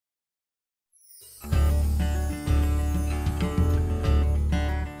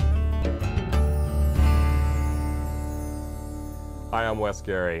Hi, I'm Wes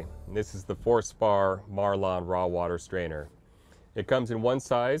Gary, and this is the Forespar Marelon raw water strainer. It comes in one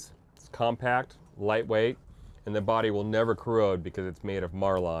size, it's compact, lightweight, and the body will never corrode because it's made of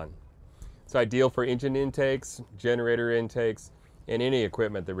Marelon. It's ideal for engine intakes, generator intakes, and any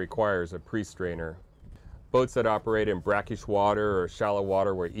equipment that requires a pre-strainer. Boats that operate in brackish water or shallow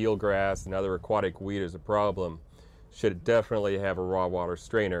water where eelgrass and other aquatic weed is a problem should definitely have a raw water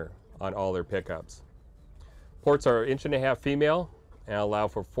strainer on all their pickups. Ports are 1.5 inch female and allow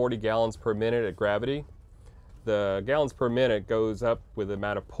for 40 gallons per minute at gravity. The gallons per minute goes up with the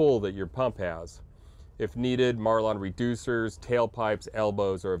amount of pull that your pump has. If needed, Marelon reducers, tailpipes,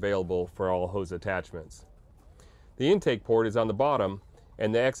 elbows are available for all hose attachments. The intake port is on the bottom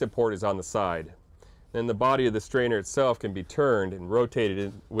and the exit port is on the side. Then the body of the strainer itself can be turned and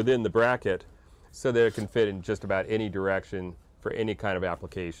rotated within the bracket so that it can fit in just about any direction for any kind of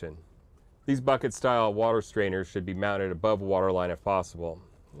application. These bucket style water strainers should be mounted above waterline if possible.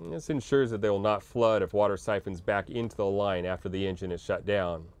 This ensures that they will not flood if water siphons back into the line after the engine is shut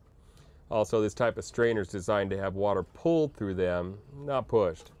down. Also, this type of strainer is designed to have water pulled through them, not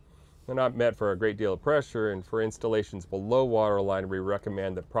pushed. They're not meant for a great deal of pressure, and for installations below waterline, we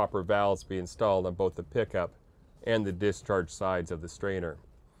recommend that proper valves be installed on both the pickup and the discharge sides of the strainer.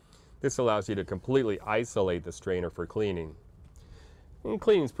 This allows you to completely isolate the strainer for cleaning. And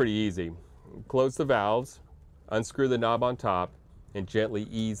cleaning is pretty easy. Close the valves, unscrew the knob on top, and gently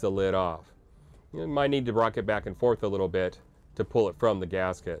ease the lid off. You might need to rock it back and forth a little bit to pull it from the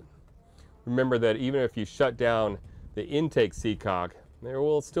gasket. Remember that even if you shut down the intake seacock, there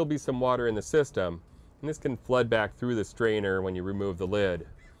will still be some water in the system, and this can flood back through the strainer when you remove the lid.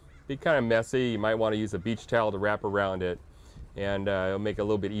 Be kind of messy. You might want to use a beach towel to wrap around it, and it'll make it a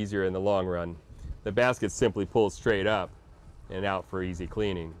little bit easier in the long run. The basket simply pulls straight up and out for easy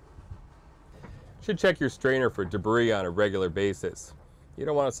cleaning. You should check your strainer for debris on a regular basis. You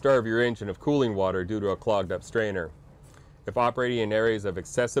don't want to starve your engine of cooling water due to a clogged up strainer. If operating in areas of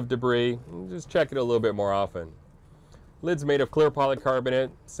excessive debris, just check it a little bit more often. Lid's made of clear polycarbonate,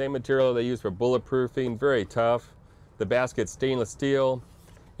 same material they use for bulletproofing, very tough. The basket's stainless steel,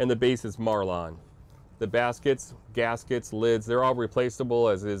 and the base is Marelon. The baskets, gaskets, lids, they're all replaceable,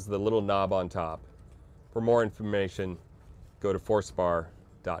 as is the little knob on top. For more information, go to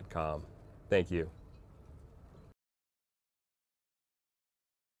forespar.com. Thank you.